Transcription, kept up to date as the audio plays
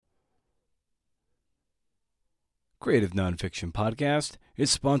Creative Nonfiction Podcast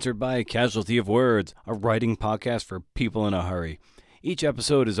is sponsored by Casualty of Words, a writing podcast for people in a hurry. Each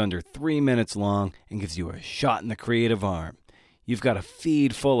episode is under 3 minutes long and gives you a shot in the creative arm. You've got a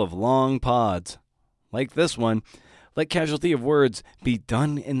feed full of long pods, like this one. Let Casualty of Words be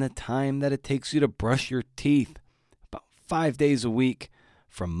done in the time that it takes you to brush your teeth. About 5 days a week,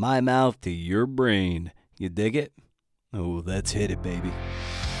 from my mouth to your brain. You dig it? Oh, let's hit it, baby.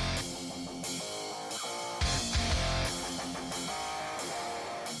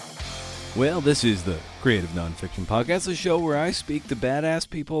 Well, this is the Creative Nonfiction Podcast, a show where I speak to badass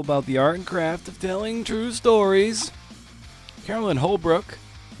people about the art and craft of telling true stories. Carolyn Holbrook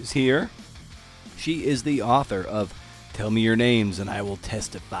is here. She is the author of Tell Me Your Names and I Will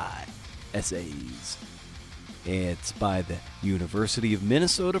Testify essays. It's by the University of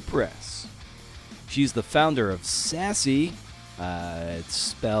Minnesota Press. She's the founder of Sassy. It's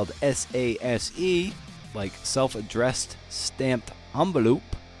spelled S-A-S-E, like self-addressed stamped envelope.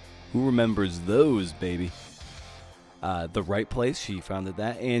 Who remembers those, baby? The Right Place, she founded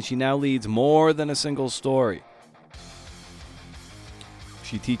that, and she now leads More Than a Single Story.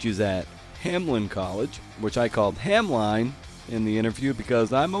 She teaches at Hamlin College, which I called Hamline in the interview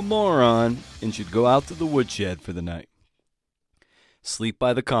because I'm a moron and should go out to the woodshed for the night. Sleep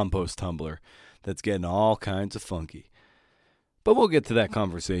by the compost tumbler that's getting all kinds of funky. But we'll get to that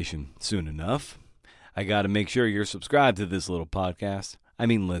conversation soon enough. I got to make sure you're subscribed to this little podcast. I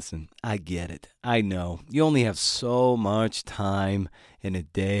mean, listen, I get it. I know. You only have so much time in a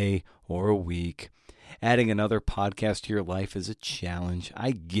day or a week. Adding another podcast to your life is a challenge. I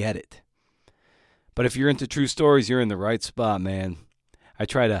get it. But if you're into true stories, you're in the right spot, man. I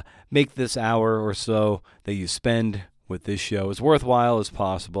try to make this hour or so that you spend with this show as worthwhile as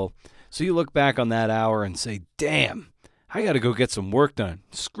possible. So you look back on that hour and say, damn, I got to go get some work done.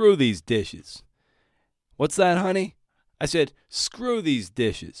 Screw these dishes. What's that, honey? I said, screw these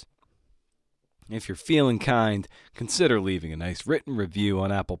dishes. If you're feeling kind, consider leaving a nice written review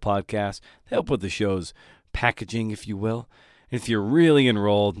on Apple Podcasts to help with the show's packaging, if you will. And if you're really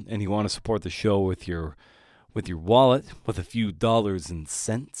enrolled and you want to support the show with your wallet, with a few dollars and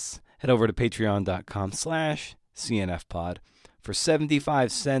cents, head over to patreon.com/CNFpod. For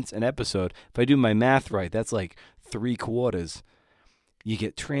 75 cents an episode, if I do my math right, that's like 3/4. You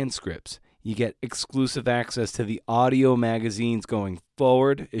get transcripts. You get exclusive access to the audio magazines going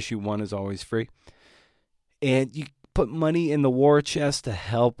forward. Issue 1 is always free. And you put money in the war chest to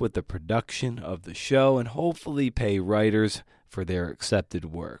help with the production of the show and hopefully pay writers for their accepted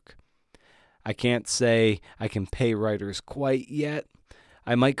work. I can't say I can pay writers quite yet.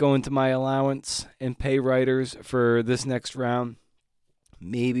 I might go into my allowance and pay writers for this next round.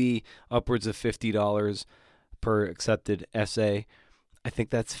 Maybe upwards of $50 per accepted essay. I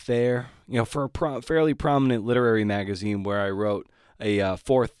think that's fair. You know, for a fairly prominent literary magazine where I wrote a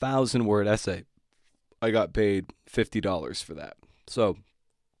 4,000-word essay, I got paid $50 for that. So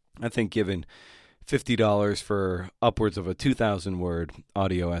I think given $50 for upwards of a 2,000-word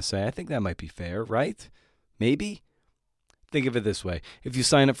audio essay, I think that might be fair, right? Maybe? Think of it this way. If you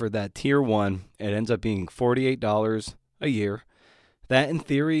sign up for that Tier 1, it ends up being $48 a year. That, in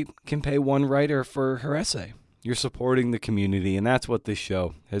theory, can pay one writer for her essay. You're supporting the community, and that's what this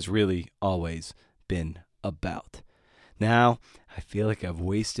show has really always been about. Now, I feel like I've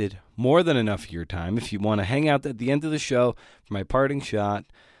wasted more than enough of your time. If you want to hang out at the end of the show for my parting shot,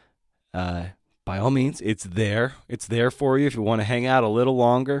 by all means, it's there. It's there for you if you want to hang out a little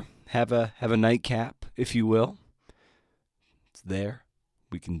longer. Have a nightcap, if you will. It's there.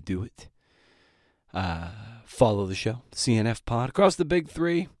 We can do it. Follow the show, CNF Pod, across the big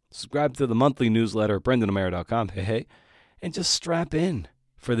three. Subscribe to the monthly newsletter at BrendanOmara.com, hey, and just strap in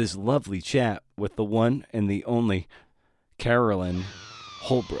for this lovely chat with the one and the only Carolyn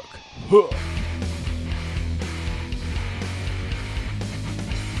Holbrook. Huh.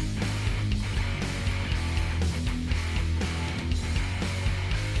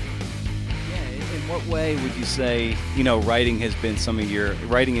 In what way would you say, writing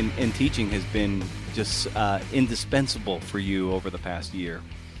and teaching has been just indispensable for you over the past year?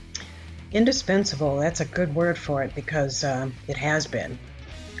 Indispensable, that's a good word for it because it has been.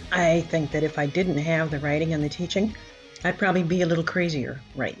 I think that if I didn't have the writing and the teaching, I'd probably be a little crazier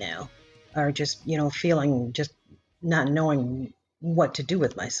right now, or just, feeling, just not knowing what to do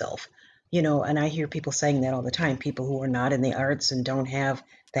with myself, and I hear people saying that all the time, people who are not in the arts and don't have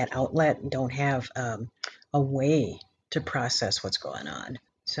that outlet, don't have a way to process what's going on.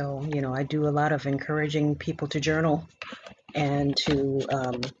 So, I do a lot of encouraging people to journal and to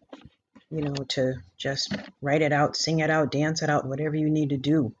to just write it out, sing it out, dance it out, whatever you need to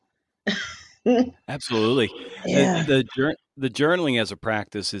do Absolutely. Yeah. The journaling as a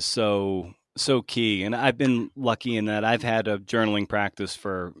practice is so key, and I've been lucky in that I've had a journaling practice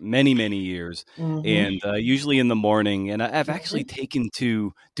for many years, Mm-hmm. and usually in the morning. And I've actually Mm-hmm. taken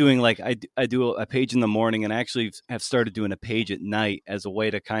to doing like I do a page in the morning, and I actually have started doing a page at night as a way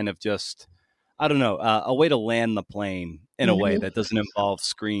to kind of just I don't know a way to land the plane in a way Mm-hmm. that doesn't involve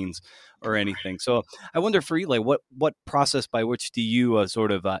screens or anything. So I wonder for you, like what process by which do you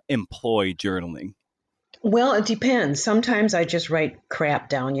sort of employ journaling? Well, it depends. Sometimes I just write crap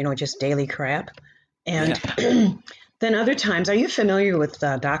down, just daily crap. And Yeah, then other times, are you familiar with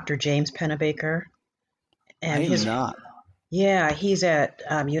Dr. James Pennebaker? I And am his, not. yeah, he's at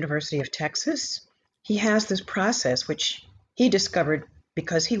University of Texas. He has this process which he discovered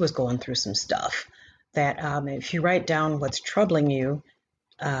because he was going through some stuff that if you write down what's troubling you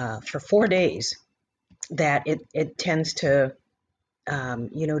for 4 days, that it tends to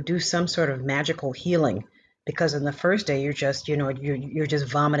do some sort of magical healing because in the first day you're just, you're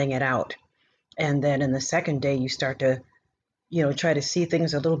just vomiting it out. And then in the second day you start to, try to see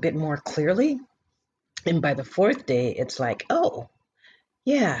things a little bit more clearly. And by the fourth day, it's like, oh,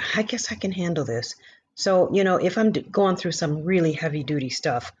 yeah, I guess I can handle this. So, if I'm going through some really heavy duty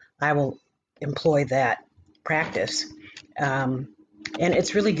stuff, I will employ that practice. Um, and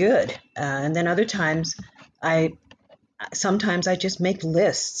it's really good. And then other times, I sometimes I just make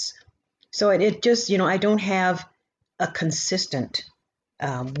lists. So it just, I don't have a consistent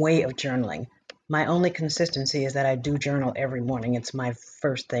way of journaling. My only consistency is that I do journal every morning. It's my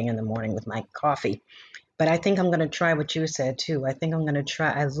first thing in the morning with my coffee. But I think I'm going to try what you said too. I think I'm going to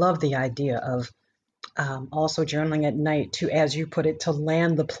try. I love the idea of also journaling at night to, as you put it, to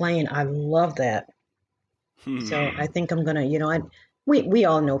land the plane. I love that. So Hmm. I think I'm going to, we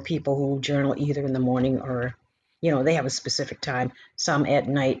all know people who journal either in the morning or, they have a specific time, some at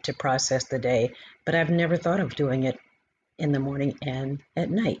night to process the day. But I've never thought of doing it in the morning and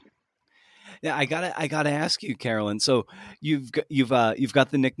at night. Yeah, I gotta ask you, Carolyn. So you've got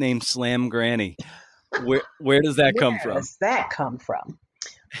the nickname Slam Granny. Where does that come Where from? does that come from?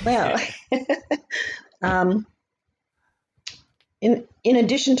 Well, um, in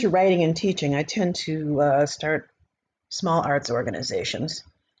addition to writing and teaching, I tend to start small arts organizations,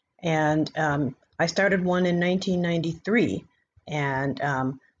 and I started one in 1993, and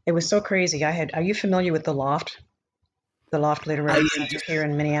it was so crazy. Are you familiar with the Loft I Literary am Center just here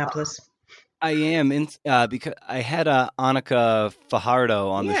in Minneapolis? I am in because I had Annika Fajardo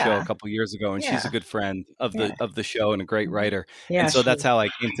on the show a Yeah, couple years ago, and she's a yeah, good friend of yeah, the show and a great mhm. writer, Yeah. and so that's how I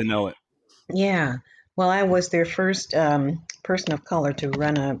came to know it. Yeah. Well, I was their first person of color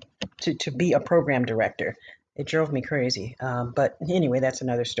to to be a program director. It drove me crazy. But anyway, that's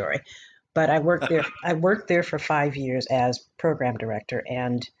another story. But I worked there. I worked there for 5 years as program director,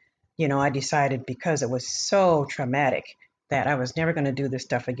 and I decided because it was so traumatic that I was never going to do this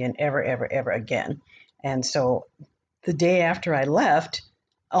stuff again, ever again. And so the day after I left,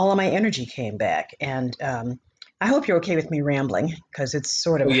 all of my energy came back, and I hope you're okay with me rambling because it's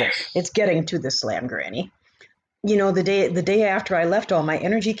sort Oh of yes. it's getting to the slam granny. The day after I left, all my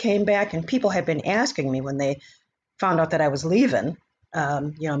energy came back, and people had been asking me when they found out that I was leaving.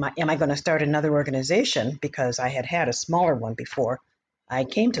 Am I going to start another organization? Because I had had a smaller one before I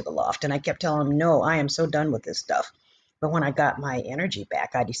came to the loft, and I kept telling them, no, I am so done with this stuff. But when I got my energy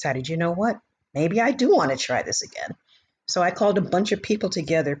back, I decided, you know what? Maybe I do want to try this again. So I called a bunch of people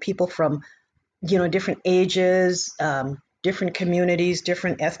together, people from different ages, different communities,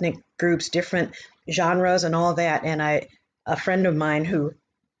 different ethnic groups, different genres, and all that. And a friend of mine who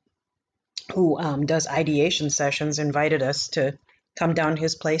does ideation sessions invited us to come down to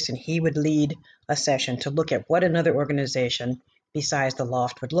his place, and he would lead a session to look at what another organization besides the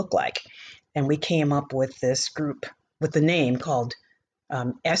loft would look like. And we came up with this group with the name called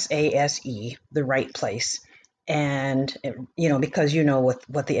SASE, the right place. And because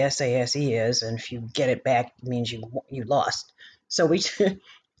what the SASE is, and if you get it back, it means you lost. So we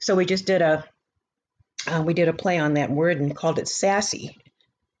so we did a play on that word and called it sassy,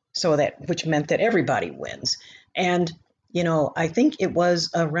 so that which meant that everybody wins. And I think it was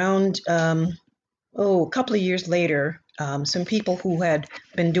around a couple of years later, some people who had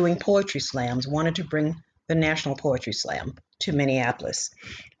been doing poetry slams wanted to bring the National Poetry Slam to Minneapolis,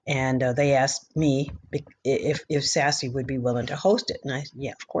 and they asked me if Sassy would be willing to host it, and I said,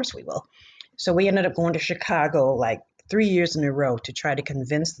 yeah, of course we will. So we ended up going to Chicago like 3 years in a row to try to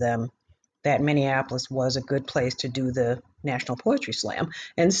convince them that Minneapolis was a good place to do the National Poetry Slam.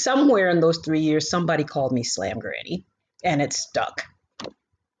 And somewhere in those 3 years, somebody called me Slam Granny, and it stuck.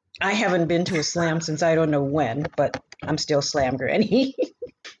 I haven't been to a slam since I don't know when, but I'm still Slam Granny.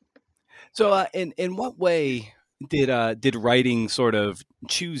 So, in what way did writing sort of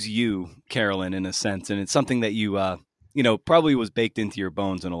choose you, Carolyn, in a sense? And it's something that you probably was baked into your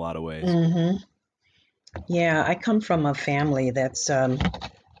bones in a lot of ways. Hmm. Yeah, I come from a family that's, they're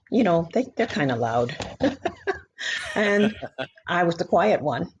kind of loud. And I was the quiet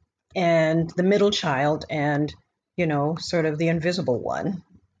one and the middle child and, sort of the invisible one.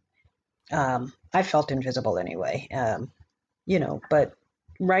 I felt invisible anyway, but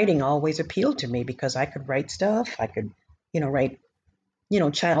writing always appealed to me because I could write stuff. I could, write,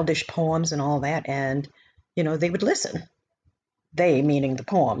 childish poems and all that. And, they would listen. They, meaning the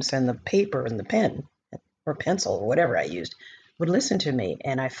poems and the paper and the pen or pencil or whatever I used, would listen to me.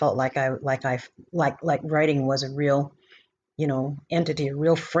 And I felt like writing was a real, entity, a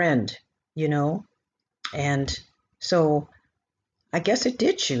real friend, you know? And so I guess it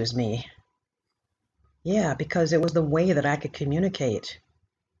did choose me. Yeah, because it was the way that I could communicate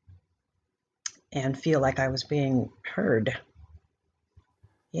and feel like I was being heard.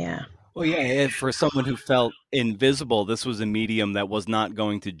 Yeah. Well, yeah, for someone who felt invisible, this was a medium that was not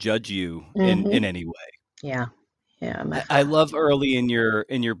going to judge you in Hmm. any way. Yeah. Yeah. I love early in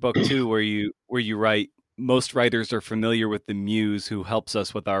your book too, where you write, most writers are familiar with the muse who helps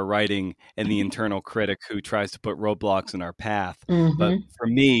us with our writing and the internal critic who tries to put roadblocks in our path. But Hmm. for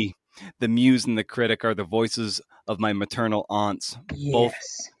me, the muse and the critic are the voices of my maternal aunts, both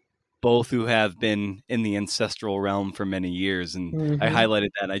Yes. both who have been in the ancestral realm for many years. And I Hmm. highlighted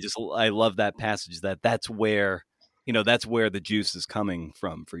that. I love that passage, that's where, that's where the juice is coming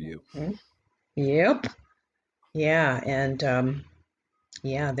from for you. Yep. Yeah. And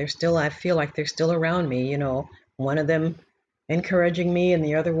yeah, they're still, I feel like they're still around me, one of them encouraging me and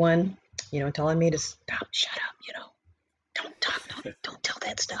the other one, telling me to stop, shut up, don't talk, don't tell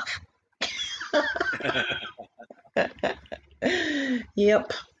that stuff.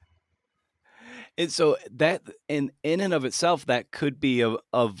 Yep. And so that in and of itself, that could be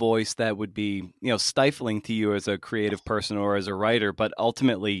a voice that would be, stifling to you as a creative person or as a writer. But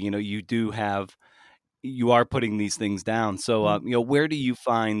ultimately, you are putting these things down. So, where do you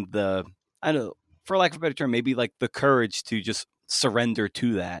find I don't know, for lack of a better term, maybe like the courage to just surrender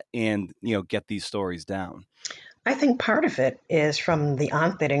to that and, get these stories down? I think part of it is from the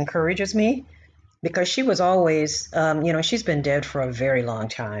aunt that encourages me because she was always, she's been dead for a very long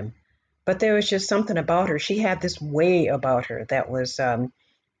time. But there was just something about her. She had this way about her that was,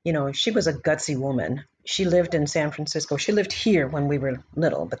 she was a gutsy woman. She lived in San Francisco. She lived here when we were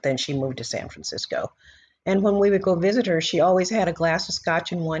little, but then she moved to San Francisco. And when we would go visit her, she always had a glass of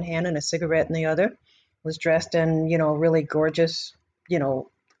scotch in one hand and a cigarette in the other, was dressed in, really gorgeous, you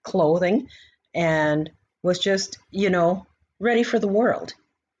know, clothing, and was just, ready for the world.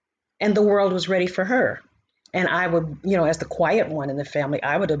 And the world was ready for her. And I would, as the quiet one in the family,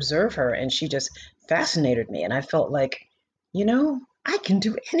 I would observe her and she just fascinated me. And I felt like, I can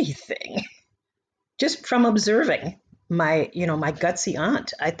do anything just from observing my gutsy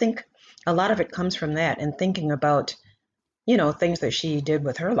aunt. I think a lot of it comes from that and thinking about, things that she did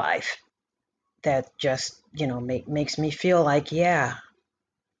with her life that just, makes me feel like, yeah,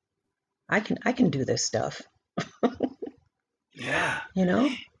 I can do this stuff, Yeah. you know?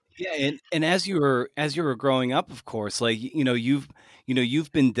 Yeah, and as you were growing up, of course, like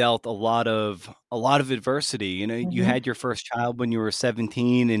you've been dealt a lot of adversity. You Hmm. had your first child when you were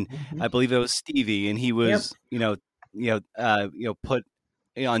 17, and Hmm. I believe it was Stevie, and he Yep. was put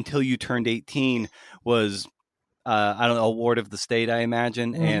until you turned 18 was I don't know, a ward of the state, I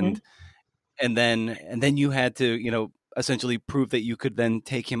imagine, Hmm. and then you had to essentially prove that you could then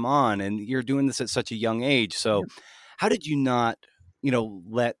take him on, and you're doing this at such a young age. So Yep. how did you not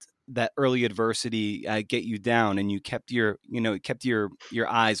let that early adversity get you down, and you kept your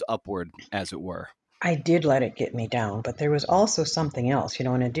eyes upward, as it were? I did let it get me down, but there was also something else,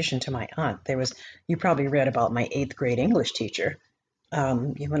 in addition to my aunt. You probably read about my eighth grade English teacher.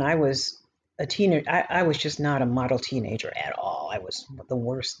 When I was a teenager, I was just not a model teenager at all. I was the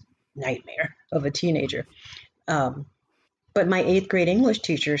worst nightmare of a teenager. Um, but my eighth grade English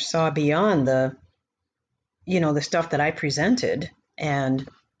teacher saw beyond the stuff that I presented, and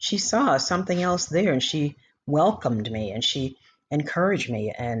she saw something else there, and she welcomed me and she encouraged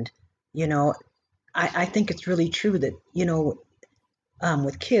me. And, you know, I think it's really true that,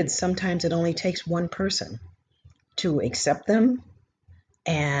 with kids, sometimes it only takes one person to accept them.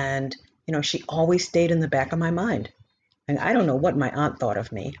 And, she always stayed in the back of my mind. And I don't know what my aunt thought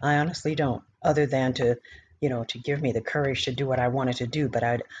of me. I honestly don't, other than to give me the courage to do what I wanted to do. But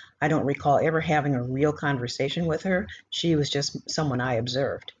I don't recall ever having a real conversation with her. She was just someone I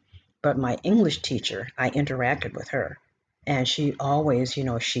observed. But my English teacher, I interacted with her. And she always,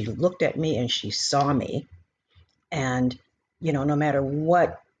 she looked at me and she saw me. And, no matter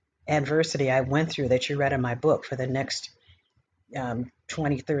what adversity I went through that you read in my book for the next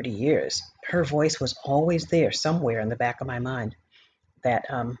 20, 30 years, her voice was always there somewhere in the back of my mind that,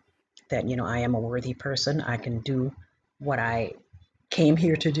 I am a worthy person. I can do what I came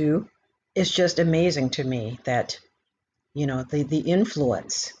here to do. It's just amazing to me that, the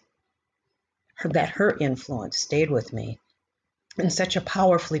influence, her influence stayed with me in such a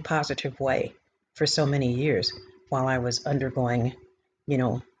powerfully positive way for so many years while I was undergoing, you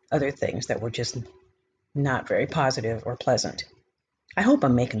know, other things that were just not very positive or pleasant. I hope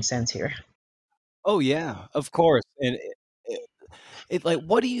I'm making sense here. Oh yeah, of course. And like,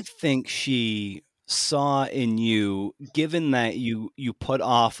 what do you think she saw in you, given that you put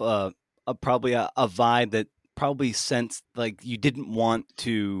off a probably a vibe that probably sensed like you didn't want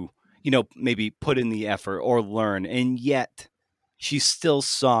to, maybe put in the effort or learn, and yet she still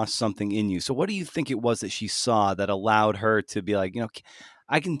saw something in you. So what do you think it was that she saw that allowed her to be like,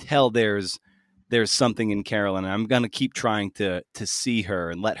 I can tell there's something in Carolyn, and I'm going to keep trying to see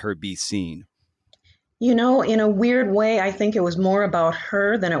her and let her be seen. In a weird way, I think it was more about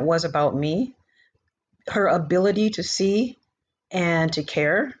her than it was about me. Her ability to see and to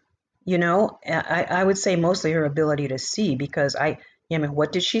care. I would say mostly her ability to see because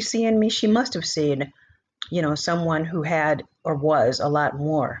what did she see in me? She must have seen, someone who had or was a lot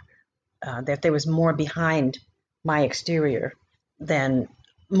more, that there was more behind my exterior than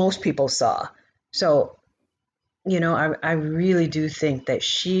most people saw. So, I really do think that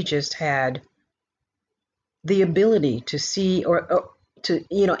she just had the ability to see or to,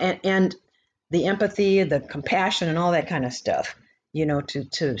 and the empathy, the compassion, and all that kind of stuff,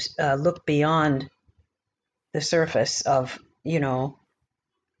 to look beyond the surface of,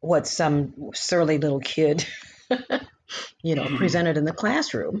 what some surly little kid, presented in the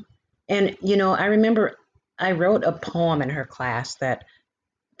classroom. And, I remember I wrote a poem in her class that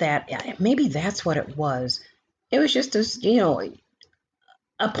maybe that's what it was. It was just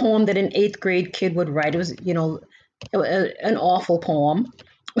a poem that an eighth grade kid would write. It was, an awful poem.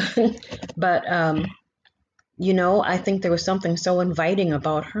 But, I think there was something so inviting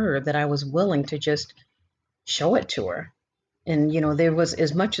about her that I was willing to just show it to her. And, there was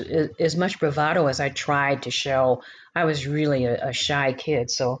as much bravado as I tried to show. I was really a shy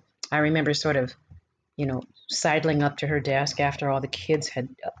kid. So I remember sort of, sidling up to her desk after all the kids had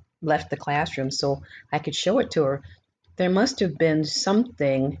left the classroom so I could show it to her. There must have been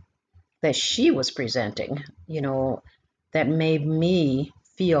something that she was presenting, that made me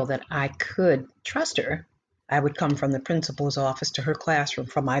feel that I could trust her. I would come from the principal's office to her classroom,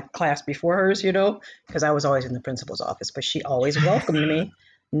 from my class before hers, because I was always in the principal's office, but she always welcomed me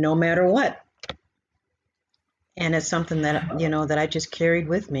no matter what. And it's something that I just carried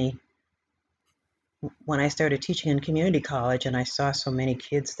with me when I started teaching in community college, and I saw so many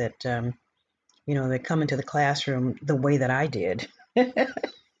kids that, that come into the classroom the way that I did.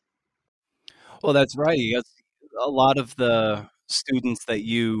 Well, that's right. Yes, a lot of the students that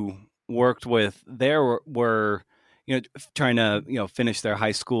you worked with there were trying to finish their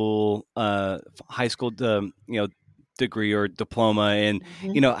high school degree or diploma, and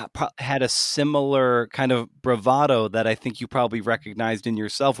Mhm. had a similar kind of bravado that I think you probably recognized in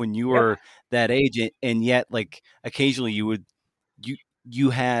yourself when you Yep. were that age, and yet like occasionally you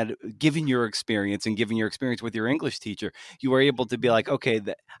you had given your experience and given your experience with your English teacher, you were able to be like, okay,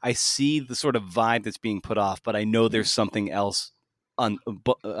 I see the sort of vibe that's being put off, but I know there's something else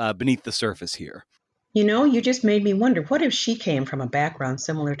beneath the surface here. You just made me wonder, what if she came from a background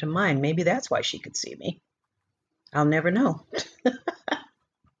similar to mine? Maybe that's why she could see me. I'll never know.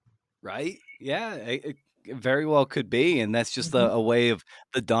 Right? Yeah, it very well could be, and that's just Hmm. a way of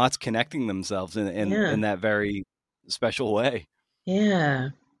the dots connecting themselves in Yeah. that very special way. Yeah.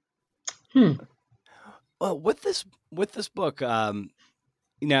 Hmm. Well, with this book,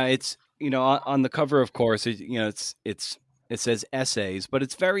 it's on the cover, of course, it says essays, but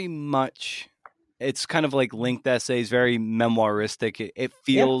it's very much it's kind of like linked essays, very memoiristic. It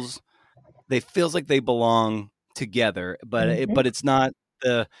Yep. feels like they belong together, but Hmm. it's not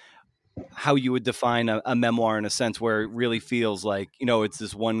the how you would define a memoir in a sense where it really feels like it's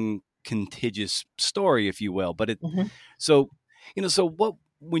this one contiguous story, if you will. But Hmm. so so what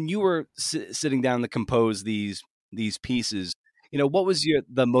when you were sitting down to compose these pieces, what was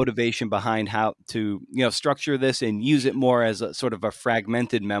the motivation behind how to structure this and use it more as a sort of a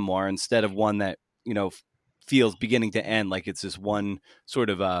fragmented memoir instead of one that feels beginning to end like it's this one sort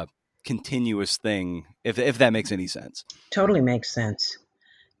of continuous thing, if that makes any sense. Totally makes sense.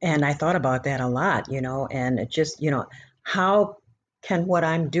 And I thought about that a lot, and it just, how can what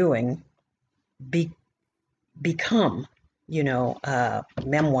I'm doing be become, a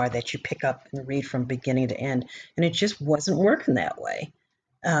memoir that you pick up and read from beginning to end? And it just wasn't working that way.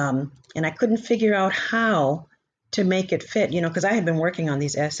 And I couldn't figure out how to make it fit, because I had been working on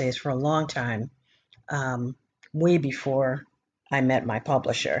these essays for a long time, um, way before I met my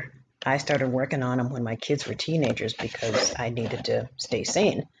publisher. I started working on them when my kids were teenagers because I needed to stay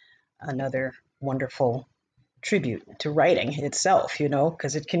sane. Another wonderful tribute to writing itself,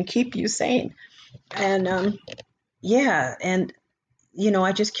 because it can keep you sane. And yeah, and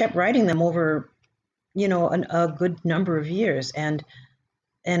I just kept writing them over, a good number of years, and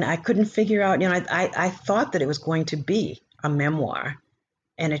I couldn't figure out, I thought that it was going to be a memoir,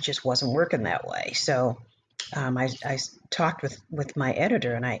 and it just wasn't working that way. So I talked with my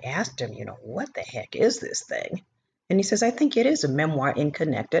editor, and I asked him, what the heck is this thing? And he says, I think it is a memoir in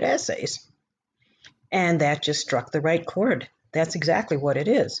connected essays. And that just struck the right chord. That's exactly what it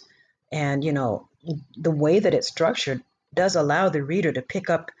is. And, the way that it's structured does allow the reader to pick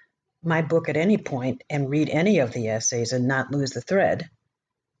up my book at any point and read any of the essays and not lose the thread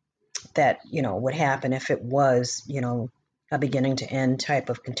that, would happen if it was, a beginning to end type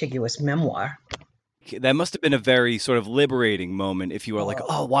of contiguous memoir. That must have been a very sort of liberating moment if you were like, Oh,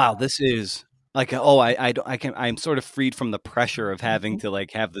 oh, wow, this is like, oh, I'm sort of freed from the pressure of having mhm, to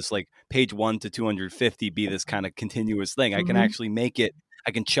like have this like page 1 to 250 be this kind of continuous thing. I can mhm, actually make it,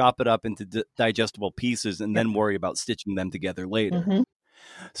 I can chop it up into digestible pieces and yep, then worry about stitching them together later. mhm.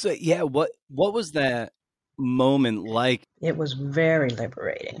 So yeah, what was that moment like? It was very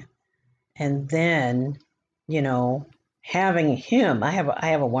liberating. And then, you know, having him, I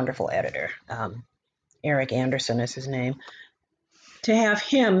have a wonderful editor. Eric Anderson is his name. To have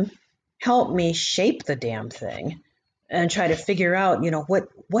him help me shape the damn thing and try to figure out,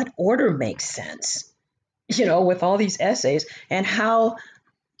 what order makes sense, with all these essays, and how,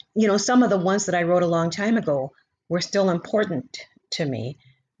 some of the ones that I wrote a long time ago were still important to me,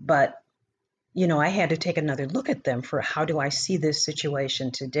 but I had to take another look at them for how do I see this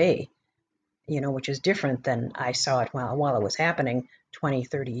situation today, which is different than I saw it while it was happening 20,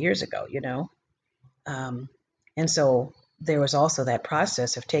 30 years ago, Um, and so there was also that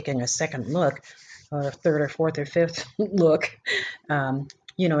process of taking a second look, or a third or fourth or fifth look, um,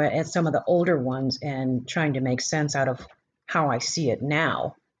 at some of the older ones and trying to make sense out of how I see it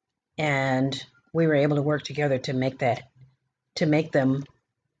now. And we were able to work together to make them,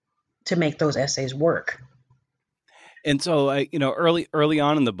 to make those essays work. And so, early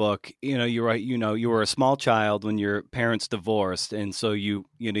on in the book, you're right. You were a small child when your parents divorced, and so you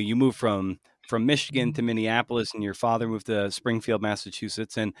moved from Michigan to Minneapolis, and your father moved to Springfield,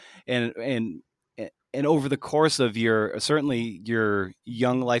 Massachusetts, and and and over the course of your certainly your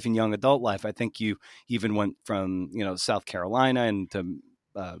young life and young adult life, I think you even went from South Carolina and to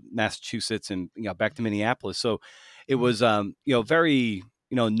Massachusetts, and back to Minneapolis. So it was very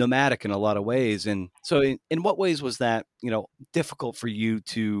nomadic in a lot of ways. And so in what ways was that difficult for you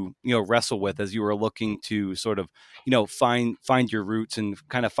to wrestle with as you were looking to sort of find your roots and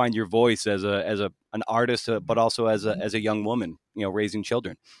kind of find your voice as a an artist, but also as a young woman raising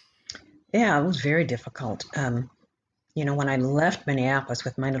children? Yeah, it was very difficult. When I left Minneapolis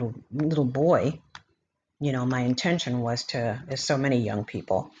with my little boy, my intention was to, as so many young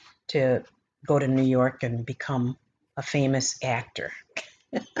people, to go to New York and become a famous actor.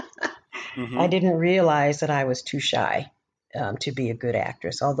 I Hmm. didn't realize that I was too shy to be a good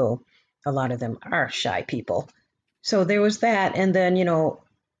actress, although a lot of them are shy people. So there was that, and then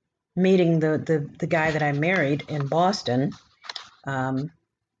meeting the guy that I married in Boston, um,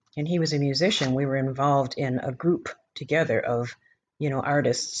 and he was a musician. We were involved in a group together of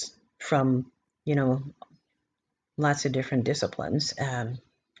artists from you know lots of different disciplines. And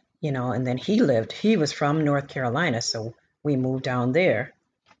then he was from North Carolina, so we moved down there.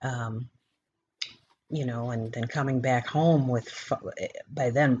 Um, and then coming back home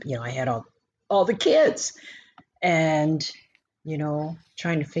by then, I had all the kids, and,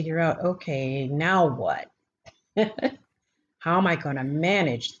 trying to figure out, okay, now what? How am I going to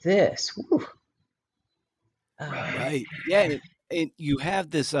manage this? Whew. Right. Yeah. And you have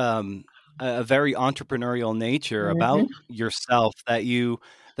this a very entrepreneurial nature Mhm, about yourself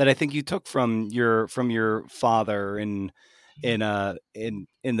that I think you took from your father and in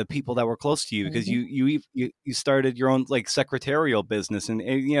the people that were close to you, because mhm. you started your own like secretarial business and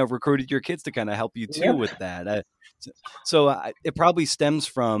recruited your kids to kind of help you too Yep. with that. So it probably stems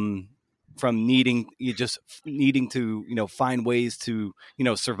from needing to find ways to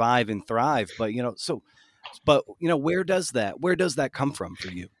survive and thrive. But where does that come from for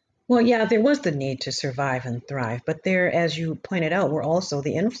you? Well, yeah, there was the need to survive and thrive, but there, as you pointed out, were also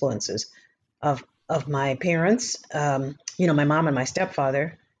the influences of my parents. My mom and my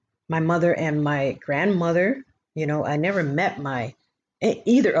stepfather, my mother and my grandmother. I never met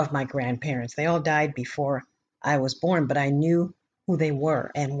either of my grandparents. They all died before I was born, but I knew who they were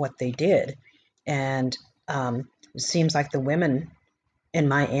and what they did. And it seems like the women in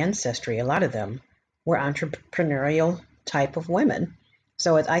my ancestry, a lot of them were entrepreneurial type of women.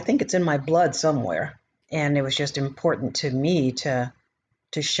 So I think it's in my blood somewhere. And it was just important to me to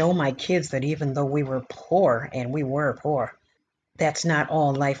show my kids that even though we were poor, and we were poor, that's not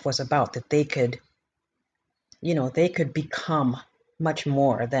all life was about, that they could become much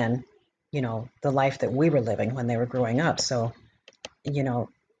more than, the life that we were living when they were growing up. So, you know,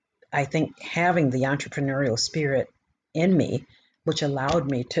 I think having the entrepreneurial spirit in me, which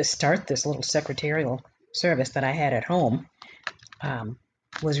allowed me to start this little secretarial service that I had at home, um,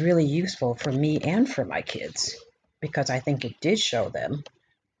 was really useful for me and for my kids, because I think it did show them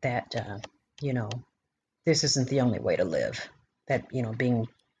that, you know, this isn't the only way to live. That, being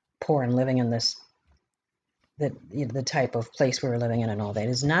poor and living in the type of place we were living in and all that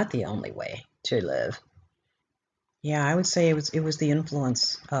is not the only way to live. Yeah, I would say it was the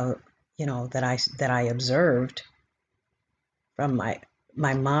influence that I observed from my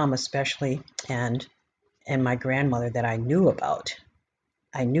mom especially, and my grandmother, that I knew about.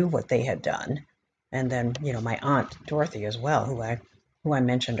 I knew what they had done, and then my aunt Dorothy as well, who I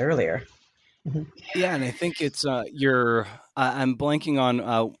mentioned earlier. Mhm. Yeah, and I think it's I'm blanking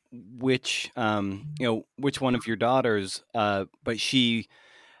on which one of your daughters, but she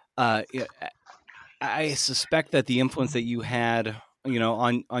yeah, I suspect that the influence that you had,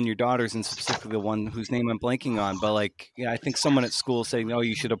 on your daughters, and specifically the one whose name I'm blanking on, but like, yeah, I think someone at school saying, "Oh,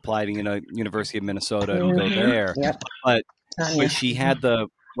 you should apply to, University of Minnesota and go there," Yep, but Tanya. she had the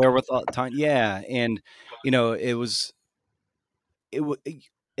wherewithal time, yeah, and it was it wa-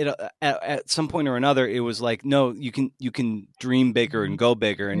 it at some point or another, it was like, no, you can dream bigger and go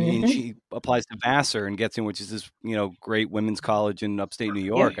bigger, and Hmm. she applies to Vassar and gets in, which is this great women's college in upstate New Yep.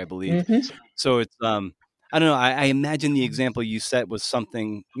 York, I believe. Hmm. So it's I don't know, I imagine the example you set was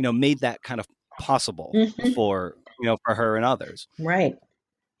something, made that kind of possible Hmm. for her and others. Right.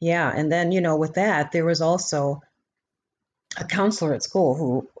 Yeah, and then with that, there was also a counselor at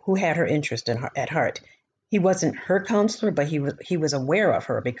school who had her interest at heart. He wasn't her counselor, but he was aware of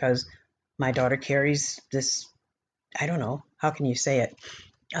her, because my daughter carries this. I don't know, how can you say it?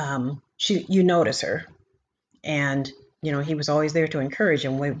 You notice her, and he was always there to encourage.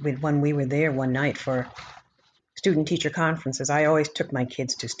 And when we were there one night for student teacher conferences, I always took my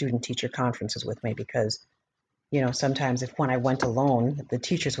kids to student teacher conferences with me, because sometimes when I went alone, the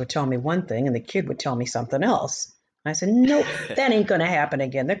teachers would tell me one thing and the kid would tell me something else. I said, nope, that ain't going to happen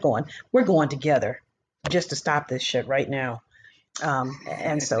again. We're going together just to stop this shit right now.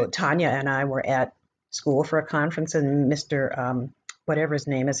 And so Tanya and I were at school for a conference, and Mr. Whatever his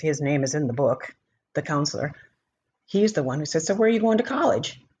name is in the book, the counselor, he's the one who said, so where are you going to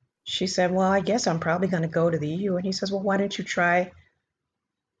college? She said, well, I guess I'm probably going to go to the U. And he says, well, why don't you try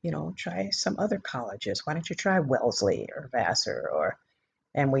some other colleges? Why don't you try Wellesley or Vassar?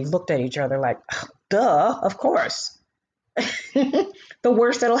 And we looked at each other like, duh, of course. The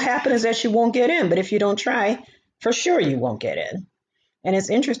worst that'll happen is that you won't get in, but if you don't try, for sure you won't get in. And it's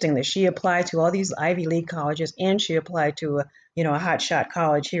interesting that she applied to all these Ivy League colleges, and she applied to a hot shot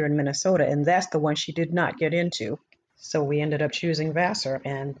college here in Minnesota, and that's the one she did not get into. So we ended up choosing Vassar,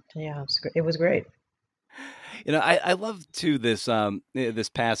 and yeah, it was great. I love too this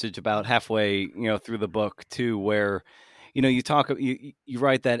passage about halfway through the book too, where you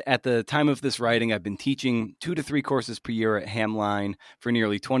write that at the time of this writing, I've been teaching 2 to 3 courses per year at Hamline for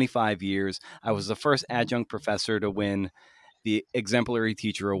nearly 25 years. I was the first adjunct professor to win the Exemplary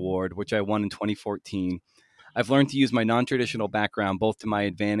Teacher Award, which I won in 2014. I've learned to use my non-traditional background both to my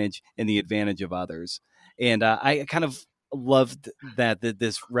advantage and the advantage of others. And I kind of loved that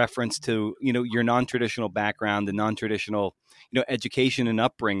this reference to your non-traditional background, the non-traditional education and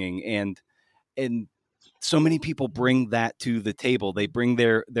upbringing, and so many people bring that to the table. They bring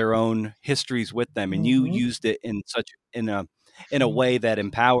their own histories with them, and you Hmm. used it in a way that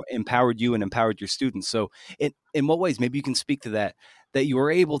empowered you and empowered your students. So, in what ways, maybe you can speak to that you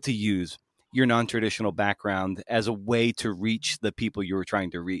were able to use your non-traditional background as a way to reach the people you were trying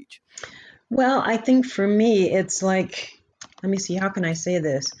to reach. Well, I think for me, it's like, let me see, how can I say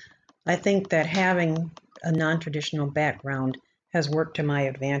this? I think that having a non traditional background has worked to my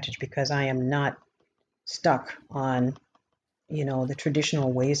advantage, because I am not stuck on, the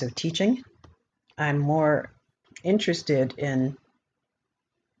traditional ways of teaching. I'm more interested in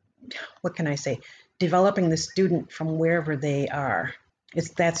what can I say, developing the student from wherever they are.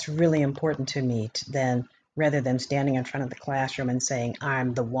 That's really important to me then, rather than standing in front of the classroom and saying,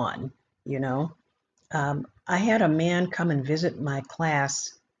 I'm the one, you know. I had a man come and visit my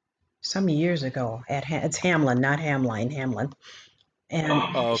class some years ago it's Hamlin, not Hamline, Hamlin. And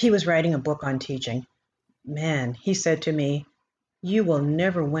Oh, he okay. was writing a book on teaching. Man, he said to me, you will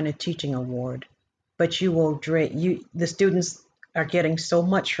never win a teaching award, but the students are getting so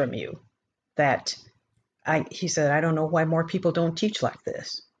much from you that he said, I don't know why more people don't teach like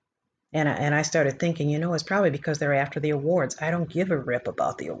this. And I started thinking, it's probably because they're after the awards. I don't give a rip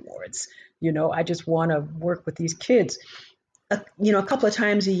about the awards. I just want to work with these kids. A couple of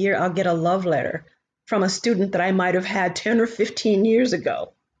times a year, I'll get a love letter from a student that I might have had 10 or 15 years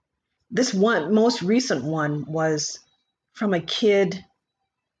ago. This one, most recent one, was from a kid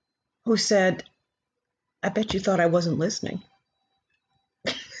who said, I bet you thought I wasn't listening.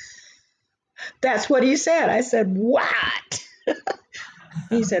 That's what he said. I said, what?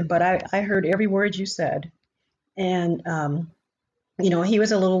 He said, but I heard every word you said. And, he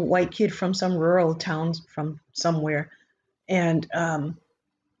was a little white kid from some rural town from somewhere. And,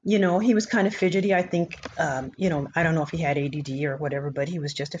 he was kind of fidgety. I think, I don't know if he had ADD or whatever, but he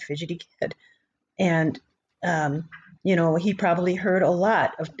was just a fidgety kid. And, he probably heard a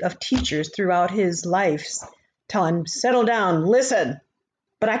lot of teachers throughout his life tell him, settle down, listen.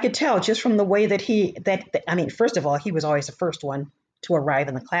 But I could tell just from the way first of all, he was always the first one to arrive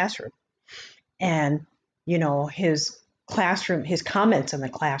in the classroom. And, his comments in the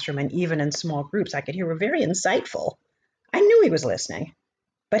classroom and even in small groups, I could hear were very insightful. I knew he was listening,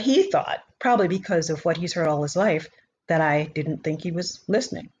 but he thought, probably because of what he's heard all his life, that I didn't think he was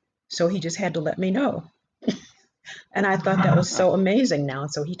listening. So he just had to let me know. And I thought that was so amazing now.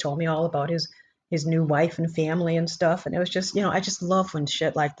 So he told me all about his new wife and family and stuff. And it was just, I just love when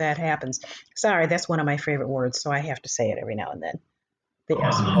shit like that happens. Sorry, that's one of my favorite words, so I have to say it every now and then. Oh,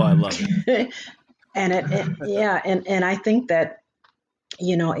 I love it. And I think that,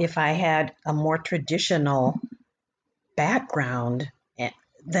 if I had a more traditional background,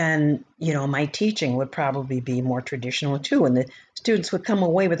 then, my teaching would probably be more traditional too. And the students would come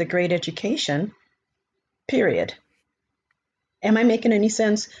away with a great education, period. Am I making any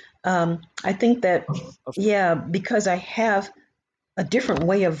sense? I think that, yeah, because I have a different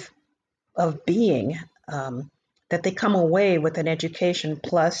way of being, that they come away with an education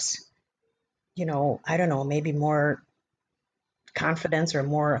plus, I don't know, maybe more confidence or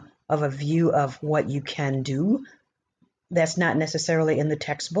more of a view of what you can do that's not necessarily in the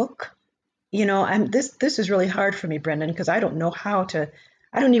textbook. This is really hard for me, Brendan, because I don't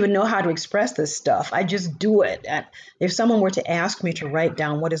even know how to express this stuff. I just do it. If someone were to ask me to write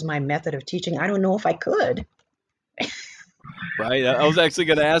down what is my method of teaching, I don't know if I could. Right. I was actually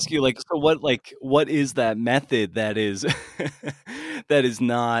going to ask you, so what is that method that is, that is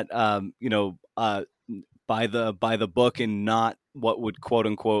not, by the book and not what would quote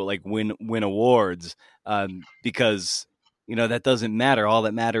unquote win awards, because that doesn't matter. All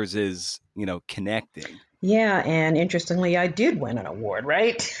that matters is connecting. Yeah, and interestingly, I did win an award,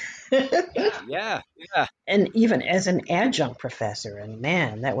 right? Yeah. And even as an adjunct professor, and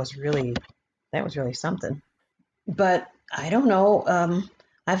man, that was really something. But I don't know.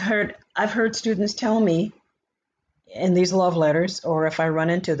 I've heard students tell me in these love letters, or if I run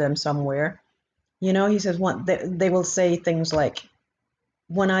into them somewhere, he says they will say things like,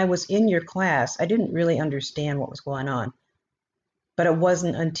 when I was in your class, I didn't really understand what was going on. But it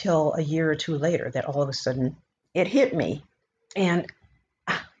wasn't until a year or two later that all of a sudden it hit me. And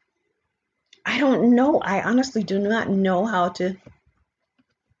I don't know. I honestly do not know how to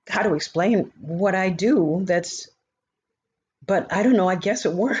explain what I do. But I don't know. I guess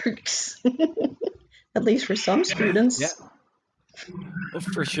it works, at least for some students. Yeah. Well,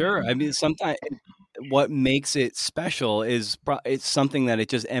 for sure. I mean, sometimes what makes it special is it's something that it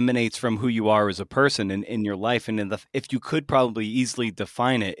just emanates from who you are as a person in your life. And if you could probably easily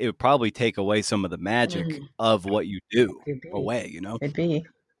define it, it would probably take away some of the magic of what you do away, It'd be.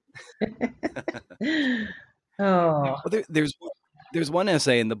 Oh. Well, there's one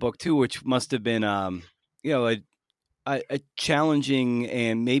essay in the book too, which must have been, a challenging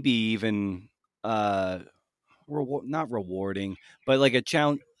and maybe even, not rewarding, but like a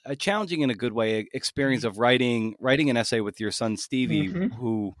challenging in a good way experience of writing an essay with your son Stevie,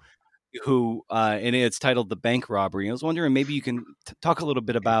 who and it's titled "The Bank Robbery." I was wondering, maybe you can talk a little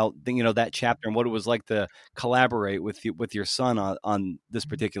bit about that chapter and what it was like to collaborate with your son on this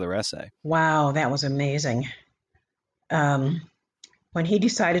particular essay. Wow, that was amazing. When he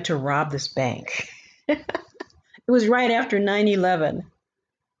decided to rob this bank, it was right after 9/11.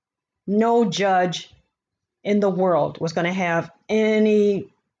 no judge in the world was going to have any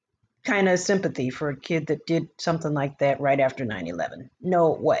kind of sympathy for a kid that did something like that right after 9/11.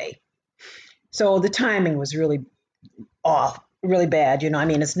 No way. So the timing was really off, really bad. I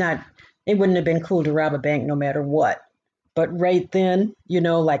mean, it wouldn't have been cool to rob a bank no matter what. But right then,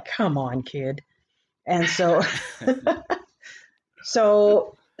 like, come on, kid. And so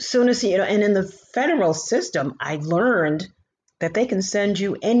soon as and in the federal system, I learned that they can send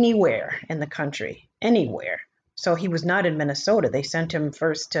you anywhere in the country, anywhere. So he was not in Minnesota. They sent him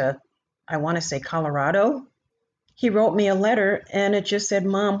first to, I want to say, Colorado. He wrote me a letter and it just said,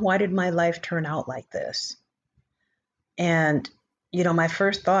 Mom, why did my life turn out like this? And, my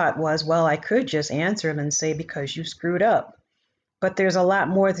first thought was, well, I could just answer him and say, because you screwed up. But there's a lot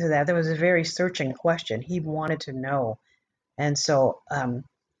more to that. There was a very searching question. He wanted to know. And so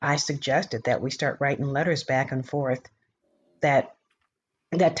I suggested that we start writing letters back and forth that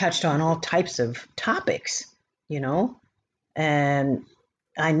touched on all types of topics, and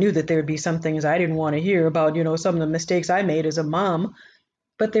I knew that there would be some things I didn't want to hear about, some of the mistakes I made as a mom.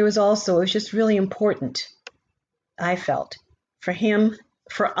 But it was just really important, I felt, for him,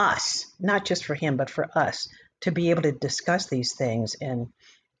 for us, not just for him, but for us to be able to discuss these things in,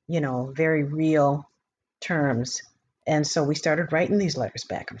 very real terms. And so we started writing these letters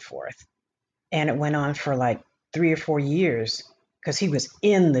back and forth. And it went on for like 3 or 4 years because he was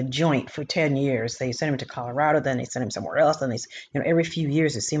in the joint for 10 years. They sent him to Colorado, then they sent him somewhere else. Then every few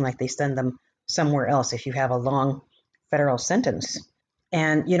years it seemed like they send them somewhere else if you have a long federal sentence.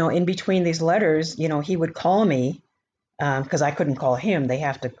 And, in between these letters, he would call me because I couldn't call him. They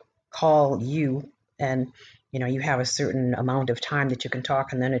have to call you and, you have a certain amount of time that you can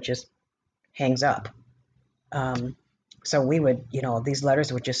talk and then it just hangs up. So we would, these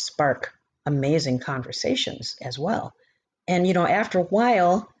letters would just spark amazing conversations as well. And, after a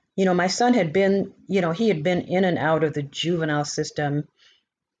while, my son had been, he had been in and out of the juvenile system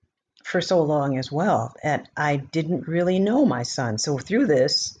for so long as well. And I didn't really know my son. So through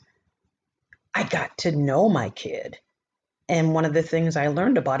this, I got to know my kid. And one of the things I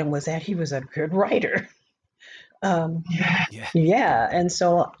learned about him was that he was a good writer. Yeah. And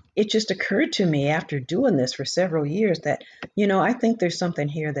so it just occurred to me after doing this for several years that, I think there's something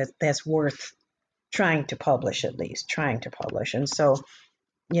here that's worth trying to publish, at least trying to publish. And so,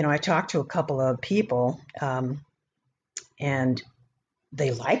 I talked to a couple of people and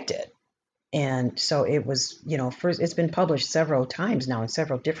they liked it. And so it was, first, it's been published several times now in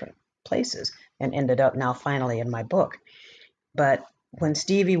several different places and ended up now finally in my book. But when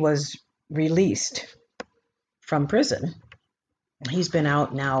Stevie was released from prison, he's been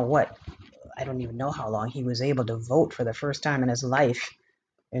out now, I don't even know how long. He was able to vote for the first time in his life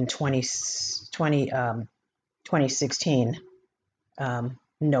in 2016.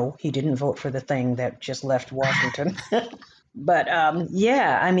 No, he didn't vote for the thing that just left Washington. But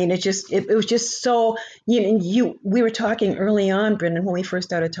yeah, I mean, it was just so, we were talking early on, Brendan, when we first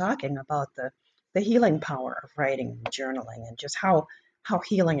started talking about the healing power of writing and journaling and just how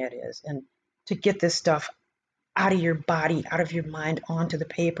healing it is. And to get this stuff out of your body, out of your mind, onto the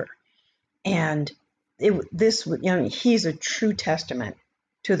paper. And he's a true testament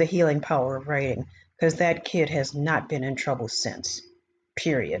to the healing power of writing, because that kid has not been in trouble since,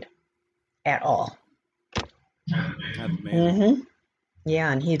 period, at all. Mm-hmm.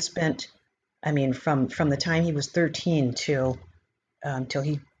 Yeah, and he'd spent, I mean, from the time he was 13 till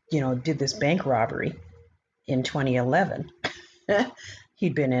he, did this bank robbery in 2011,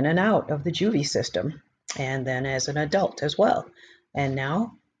 he'd been in and out of the juvie system, and then as an adult as well. And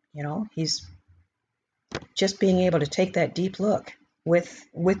now, he's just being able to take that deep look with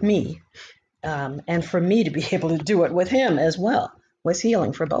me, and for me to be able to do it with him as well was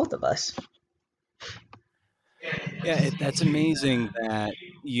healing for both of us. Yeah, that's amazing that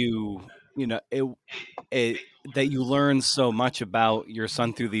that you learn so much about your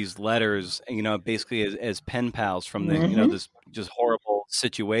son through these letters, basically as pen pals from the, Mm-hmm. this just horrible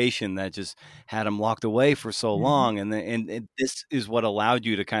situation that just had him locked away for so long. And this is what allowed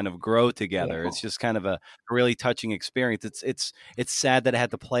you to kind of grow together. Yeah. It's just kind of a really touching experience. It's sad that it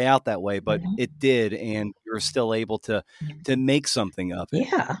had to play out that way, but it did. And you're still able to make something of it.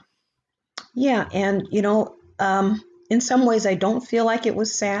 Yeah. Yeah. And, in some ways, I don't feel like it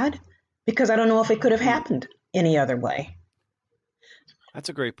was sad because I don't know if it could have happened any other way. That's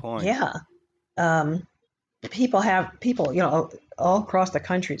a great point. Yeah. People, all across the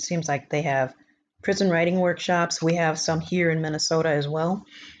country, it seems like they have prison writing workshops. We have some here in Minnesota as well.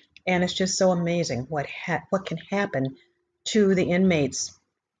 And it's just so amazing what can happen to the inmates,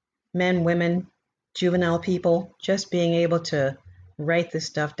 men, women, juvenile people, just being able to write this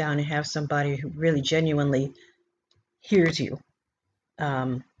stuff down and have somebody who really genuinely hears you.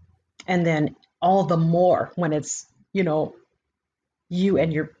 Um, and then all the more when it's, you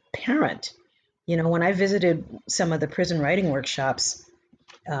and your parent. When I visited some of the prison writing workshops,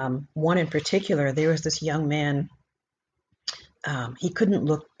 one in particular, there was this young man. He couldn't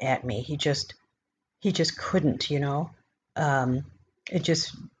look at me. He just couldn't. Um,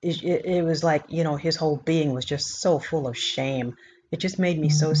 it was like his whole being was just so full of shame. It just made me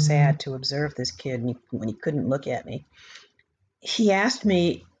so sad to observe this kid when he couldn't look at me. He asked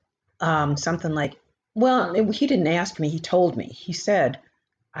me something like, well, he didn't ask me. He told me. He said,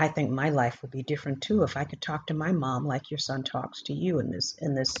 I think my life would be different too if I could talk to my mom like your son talks to you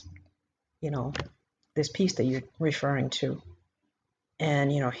you know, this piece that you're referring to. And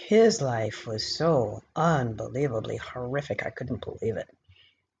his life was so unbelievably horrific. I couldn't believe it.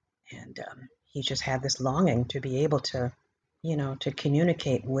 And he just had this longing to be able to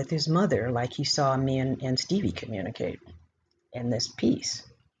communicate with his mother like he saw me and Stevie communicate in this piece.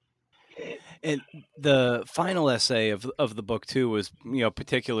 And the final essay of the book too was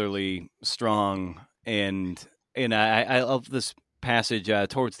particularly strong, and I love this passage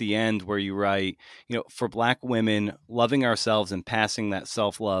towards the end where you write, for Black women, loving ourselves and passing that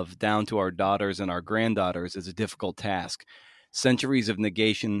self-love down to our daughters and our granddaughters is a difficult task. Centuries of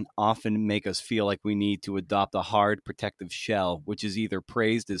negation often make us feel like we need to adopt a hard protective shell, which is either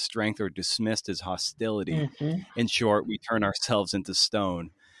praised as strength or dismissed as hostility. Mm-hmm. In short, we turn ourselves into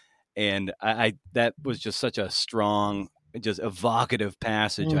stone. And I that was just such a strong, just evocative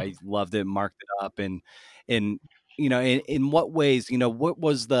passage. Mm. I loved it, marked it up, and in what ways, what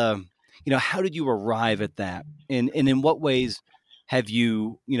was the, how did you arrive at that, and in what ways have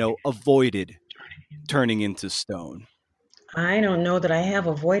you avoided turning into stone? I don't know that I have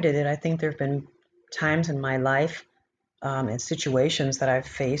avoided it. I think there have been times in my life and situations that I've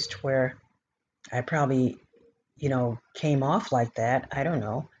faced where I probably, came off like that. I don't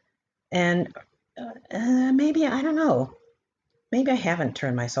know. And maybe, I don't know, maybe I haven't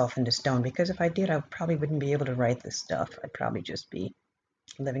turned myself into stone because if I did, I probably wouldn't be able to write this stuff. I'd probably just be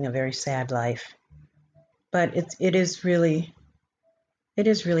living a very sad life. But it is really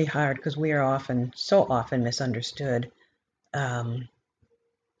hard because we are so often misunderstood. Um,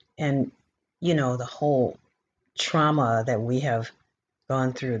 and, the whole trauma that we have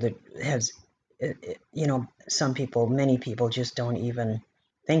gone through that has, many people just don't even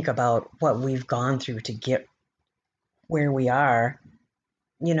think about what we've gone through to get where we are.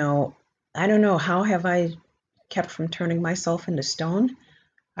 you know, I don't know, how have I kept from turning myself into stone?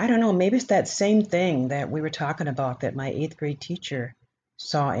 I don't know, maybe it's that same thing that we were talking about that my eighth grade teacher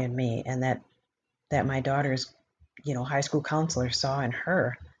saw in me and that my daughter's, high school counselor saw in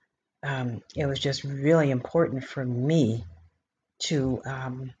her. It was just really important for me to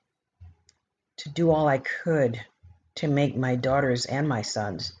to do all I could to make my daughters and my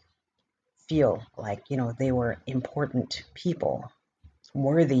sons feel like, they were important people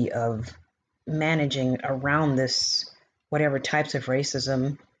worthy of managing around this whatever types of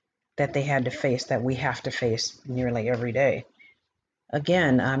racism that they had to face that we have to face nearly every day.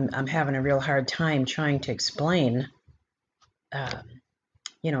 Again, I'm having a real hard time trying to explain, um,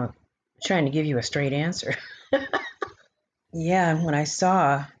 you know, trying to give you a straight answer. Yeah, when I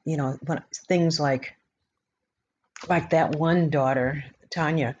saw, when things like that one daughter,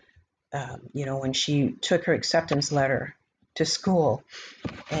 Tanya, when she took her acceptance letter to school,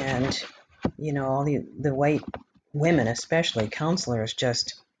 and all the white women, especially counselors,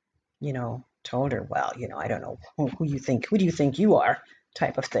 just told her, well, I don't know who do you think you are,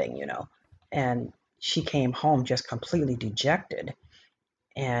 type of thing, and she came home just completely dejected.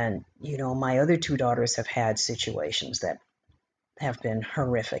 And my other two daughters have had situations that have been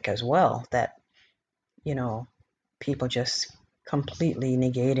horrific as well, that you know people just completely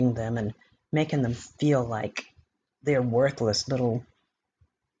negating them and making them feel like they're worthless little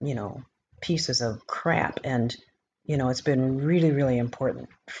you know, pieces of crap. And, it's been really, really important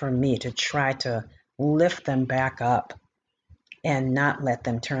for me to try to lift them back up and not let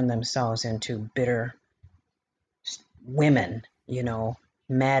them turn themselves into bitter women,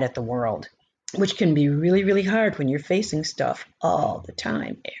 mad at the world, which can be really, really hard when you're facing stuff all the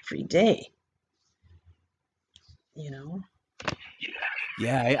time, every day, you know?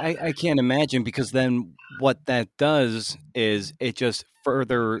 Yeah, I can't imagine, because then what that does is it just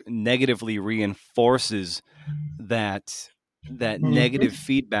further negatively reinforces that Mm-hmm. negative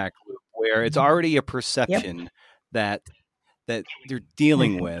feedback loop where it's already a Yep. perception that they're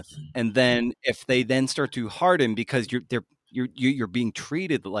dealing Mm-hmm. with, and then if they then start to harden because you're being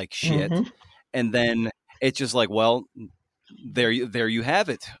treated like shit, Mm-hmm. and then it's just like, well, there you have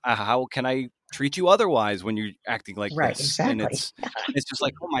it. How can I treat you otherwise when you're acting like Right, this? And exactly. it's just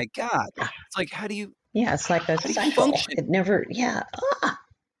like, oh my God. It's like, how do you Yeah, it's like a cycle. function? It never, yeah.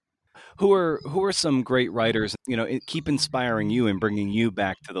 Who are some great writers, keep inspiring you and bringing you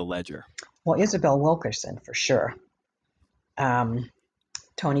back to the ledger? Well, Isabel Wilkerson, for sure. Um,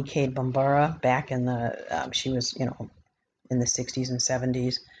 Tony Cade Bambara, back in she was, in the 60s and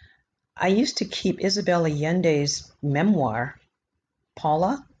 70s. I used to keep Isabel Allende's memoir,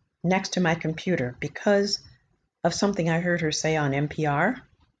 Paula, next to my computer because of something I heard her say on NPR.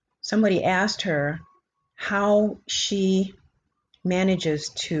 Somebody asked her how she manages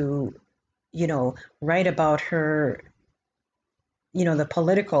to, write about her, the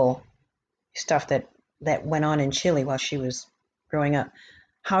political stuff that went on in Chile while she was growing up,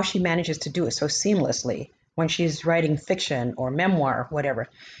 how she manages to do it so seamlessly when she's writing fiction or memoir or whatever.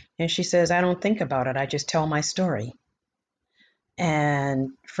 And she says, I don't think about it. I just tell my story. And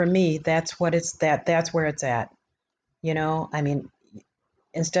for me, that's where it's at. I mean,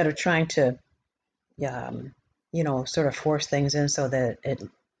 instead of trying to, sort of force things in so that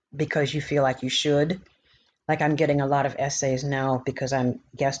because you feel like you should. Like I'm getting a lot of essays now because I'm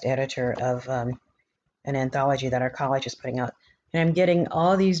guest editor of an anthology that our college is putting out. And I'm getting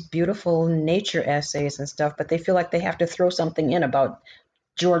all these beautiful nature essays and stuff, but they feel like they have to throw something in about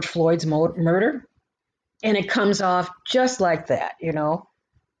George Floyd's murder. And it comes off just like that,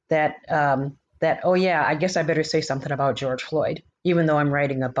 oh yeah, I guess I better say something about George Floyd, even though I'm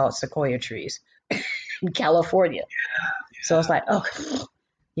writing about sequoia trees in California. So it's like, oh,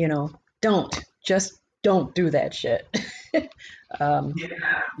 don't do that shit.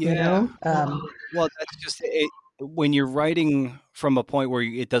 Yeah. Well, that's just it. When you're writing from a point where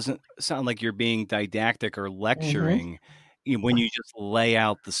it doesn't sound like you're being didactic or lecturing, when you just lay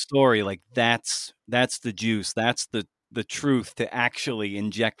out the story, like that's the juice, that's the truth to actually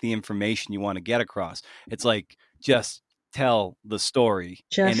inject the information you want to get across. It's like, just tell the story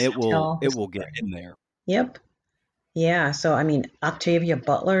and it will get in there. Yep. Yeah. So, I mean, Octavia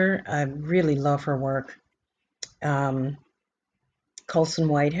Butler, I really love her work. Colson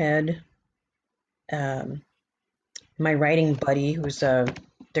Whitehead, my writing buddy, who's a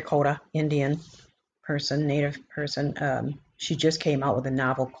Dakota Indian person, native person, she just came out with a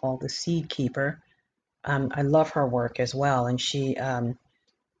novel called The Seed Keeper. I love her work as well, and she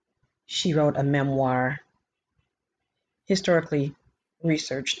wrote a memoir, historically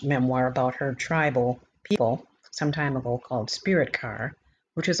researched memoir about her tribal people some time ago called Spirit Car,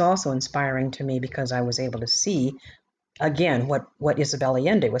 which is also inspiring to me because I was able to see again what Isabel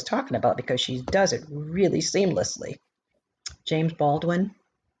Allende was talking about because she does it really seamlessly. James Baldwin,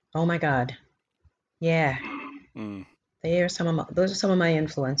 oh my God, yeah, those are some of my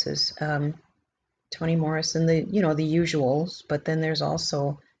influences. Toni Morrison, the usuals, but then there's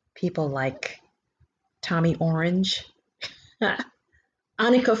also people like Tommy Orange,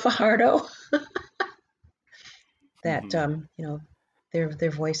 Annika Fajardo. That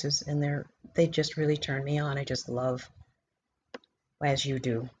their voices and they just really turn me on. I just love, as you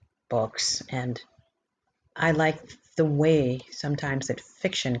do, books, and I like the way sometimes that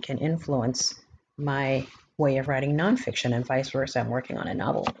fiction can influence my way of writing nonfiction and vice versa. I'm working on a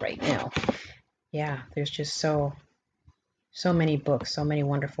novel right now. Yeah, there's just so many books, so many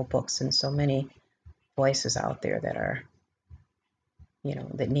wonderful books, and so many voices out there that are,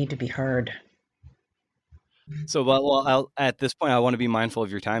 that need to be heard. So, well, at this point, I want to be mindful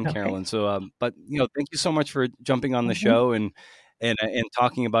of your time, Okay. Carolyn. So, but thank you so much for jumping on the show and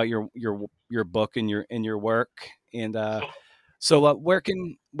talking about your book and your work. And so, where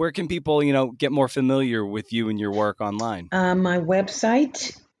can people get more familiar with you and your work online? My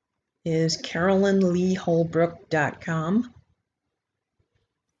website is carolynleeholbrook.com.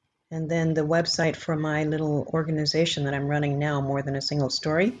 And then the website for my little organization that I'm running now, More Than a Single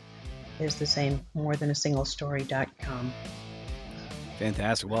Story, is the same, morethanasinglestory.com.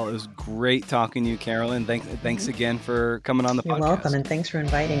 Fantastic. Well, it was great talking to you, Carolyn. Thanks again for coming on the podcast. You're welcome, and thanks for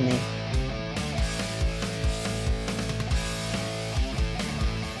inviting me.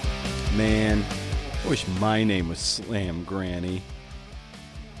 Man, I wish my name was Slam Granny.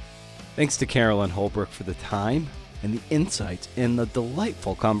 Thanks to Carolyn Holbrook for the time and the insights and the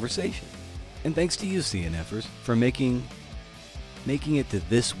delightful conversation. And thanks to you, CNFers, for making it to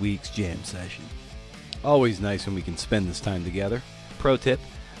this week's jam session. Always nice when we can spend this time together. Pro tip,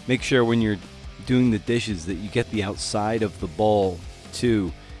 make sure when you're doing the dishes that you get the outside of the bowl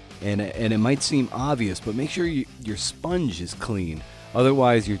too. And it might seem obvious, but make sure your sponge is clean.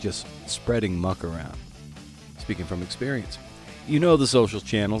 Otherwise, you're just spreading muck around. Speaking from experience. You know the social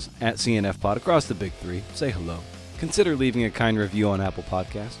channels, at CNF Pod, across the big three. Say hello. consider leaving a kind review on Apple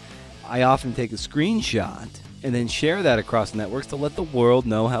Podcasts. I often take a screenshot and then share that across networks to let the world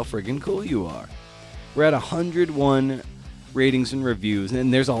know how friggin' cool you are. We're at 101 ratings and reviews,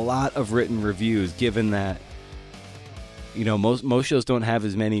 and there's a lot of written reviews, given that most shows don't have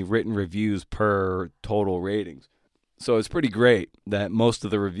as many written reviews per total ratings. So it's pretty great that most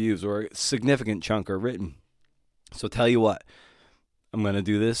of the reviews, or a significant chunk, are written. So tell you what, I'm going to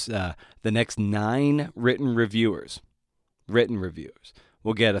do this. The next 9 written reviewers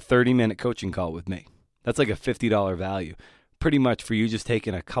will get a 30-minute coaching call with me. That's like a $50 value. Pretty much for you just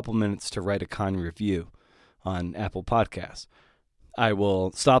taking a couple minutes to write a kind review on Apple Podcasts. I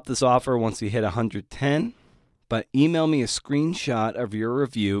will stop this offer once you hit 110, but email me a screenshot of your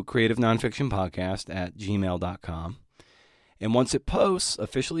review, creativenonfictionpodcast@gmail.com. And once it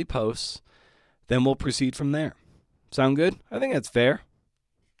officially posts, then we'll proceed from there. Sound good? I think that's fair.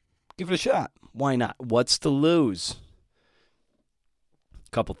 Give it a shot. Why not? What's to lose?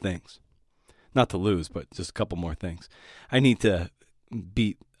 Couple things. Not to lose, but just a couple more things. I need to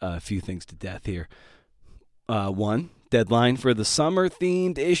beat a few things to death here. One, deadline for the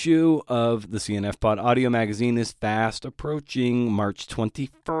summer-themed issue of the CNF Pod audio magazine is fast approaching, March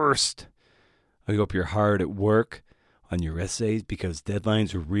 21st. I hope you're hard at work on your essays, because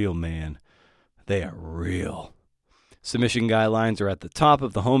deadlines are real, man. They are real. Submission guidelines are at the top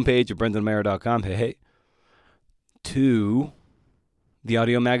of the homepage of brendanmayer.com. Hey. 2, the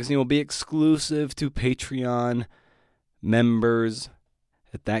audio magazine will be exclusive to Patreon members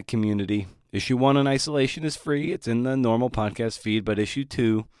at that community. Issue 1 in isolation is free. It's in the normal podcast feed, but issue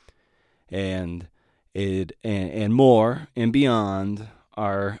 2 and more and beyond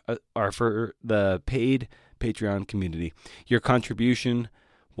are for the paid Patreon community. Your contribution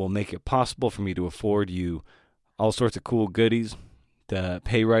will make it possible for me to afford you all sorts of cool goodies, to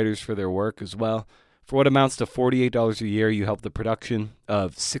pay writers for their work as well. For what amounts to $48 a year, you help the production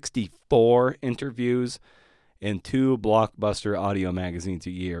of 64 interviews and 2 blockbuster audio magazines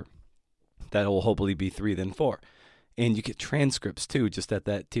a year. That will hopefully be 3, then 4. And you get transcripts too, just at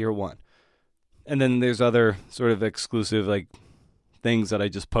that tier 1. And then there's other sort of exclusive things that I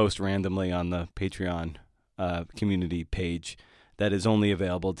just post randomly on the Patreon community page that is only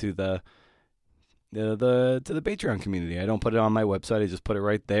available to the Patreon community. I don't put it on my website. I just put it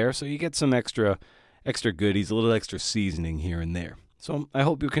right there. So you get some extra goodies, a little extra seasoning here and there. So I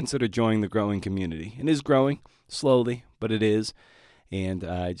hope you consider joining the growing community. It is growing slowly, but it is. And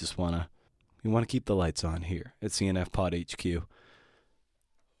I just want to keep the lights on here at CNF Pod HQ.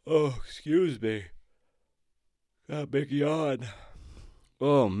 Oh, excuse me. Got a big yawn.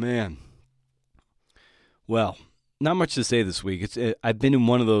 Oh, man. Well, not much to say this week. I've been in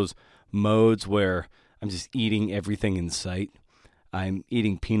one of those modes where I'm just eating everything in sight. I'm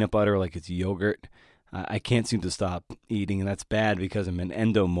eating peanut butter like it's yogurt. I can't seem to stop eating, and that's bad because I'm an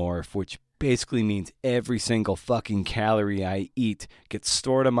endomorph, which basically means every single fucking calorie I eat gets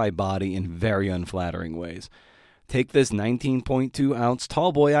stored in my body in very unflattering ways. Take this 19.2 ounce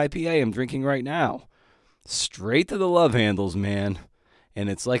Tallboy IPA I'm drinking right now. Straight to the love handles, man. And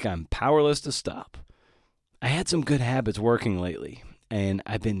it's like I'm powerless to stop. I had some good habits working lately, and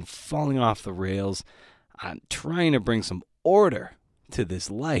I've been falling off the rails. I'm trying to bring some order to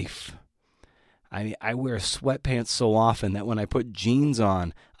this life. I wear sweatpants so often that when I put jeans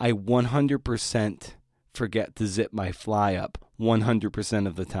on, I 100% forget to zip my fly up 100%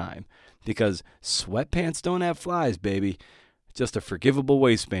 of the time. Because sweatpants don't have flies, baby. Just a forgivable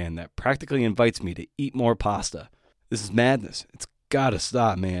waistband that practically invites me to eat more pasta. This is madness. It's gotta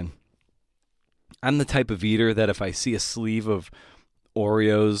stop, man. I'm the type of eater that if I see a sleeve of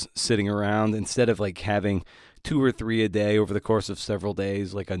Oreos sitting around, instead of having 2 or 3 a day over the course of several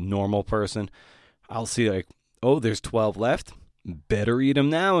days like a normal person, I'll see oh, there's 12 left. Better eat them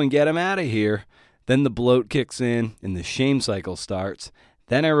now and get them out of here. Then the bloat kicks in and the shame cycle starts.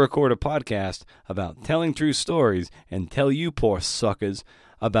 Then I record a podcast about telling true stories and tell you poor suckers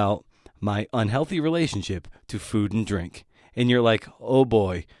about my unhealthy relationship to food and drink. And you're like, oh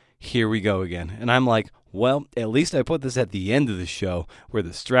boy, here we go again. And I'm like, well, at least I put this at the end of the show where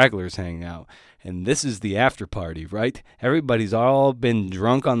the stragglers hang out. And this is the after party, right? Everybody's all been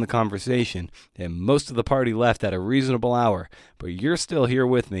drunk on the conversation, and most of the party left at a reasonable hour. But you're still here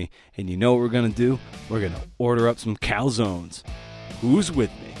with me, and you know what we're going to do? We're going to order up some calzones. Who's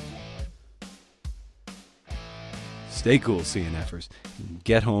with me? Stay cool, CNFers.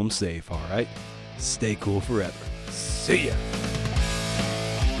 Get home safe, all right? Stay cool forever. See ya.